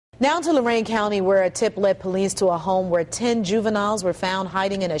Now to Lorain County, where a tip led police to a home where 10 juveniles were found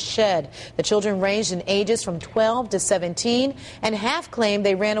hiding in a shed. The children ranged in ages from 12 to 17, and half claimed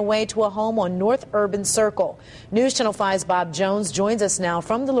they ran away to a home on North Urban Circle. News Channel 5's Bob Jones joins us now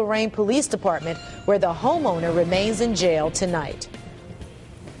from the Lorain Police Department, where the homeowner remains in jail tonight.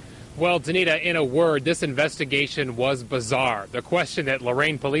 Well, Danita, in a word, this investigation was bizarre. The question that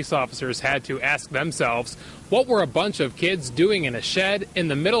Lorain police officers had to ask themselves, what were a bunch of kids doing in a shed in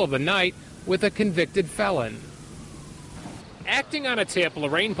the middle of the night with a convicted felon? Acting on a tip,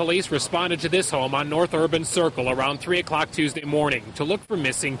 Lorain police responded to this home on North Urban Circle around 3 o'clock Tuesday morning to look for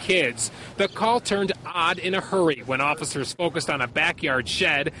missing kids. The call turned odd in a hurry when officers focused on a backyard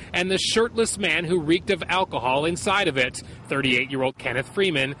shed and the shirtless man who reeked of alcohol inside of it, 38-year-old Kenneth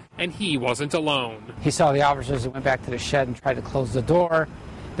Freeman, and he wasn't alone. He saw the officers and went back to the shed and tried to close the door.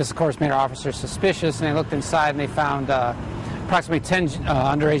 This, of course, made our officers suspicious, and they looked inside and they found approximately 10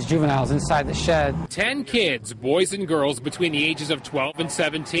 underage juveniles inside the shed. 10 kids, boys and girls between the ages of 12 and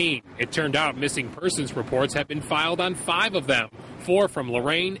 17. It turned out missing persons reports have been filed on 5 of them, 4 from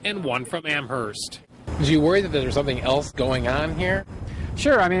Lorain and 1 from Amherst. Was you worried that there's something else going on here?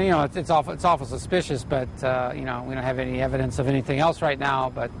 Sure. I mean, it's awful suspicious, but, we don't have any evidence of anything else right now,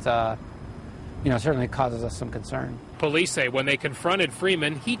 but, certainly causes us some concern. Police say when they confronted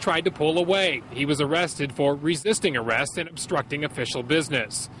Freeman, he tried to pull away. He was arrested for resisting arrest and obstructing official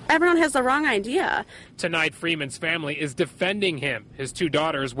business. Everyone has the wrong idea. Tonight, Freeman's family is defending him. His 2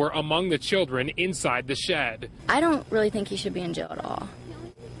 daughters were among the children inside the shed. I don't really think he should be in jail at all.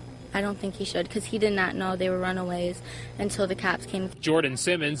 I don't think he should, because he did not know they were runaways until the cops came. Jordan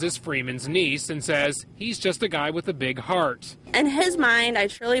Simmons is Freeman's niece and says he's just a guy with a big heart. In his mind, I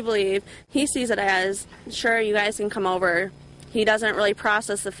truly believe he sees it as, sure, you guys can come over. He doesn't really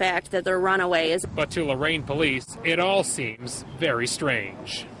process the fact that they're runaways. But to Lorain police, it all seems very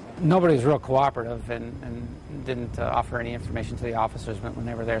strange. Nobody was real cooperative and didn't offer any information to the officers when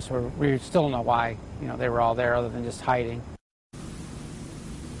they were there, so we still don't know why they were all there other than just hiding.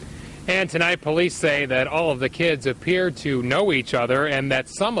 And tonight, police say that all of the kids appear to know each other and that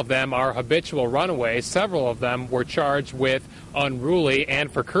some of them are habitual runaways. Several of them were charged with unruly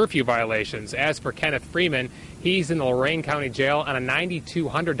and for curfew violations. As for Kenneth Freeman, he's in the Lorain County Jail on a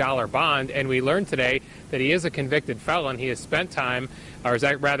 $9,200 bond, and we learned today that he is a convicted felon. He has spent time, or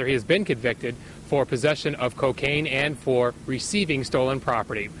rather he has been convicted for possession of cocaine and for receiving stolen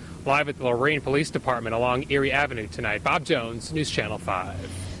property. Live at the Lorain Police Department along Erie Avenue tonight, Bob Jones, News Channel 5.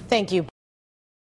 Thank you.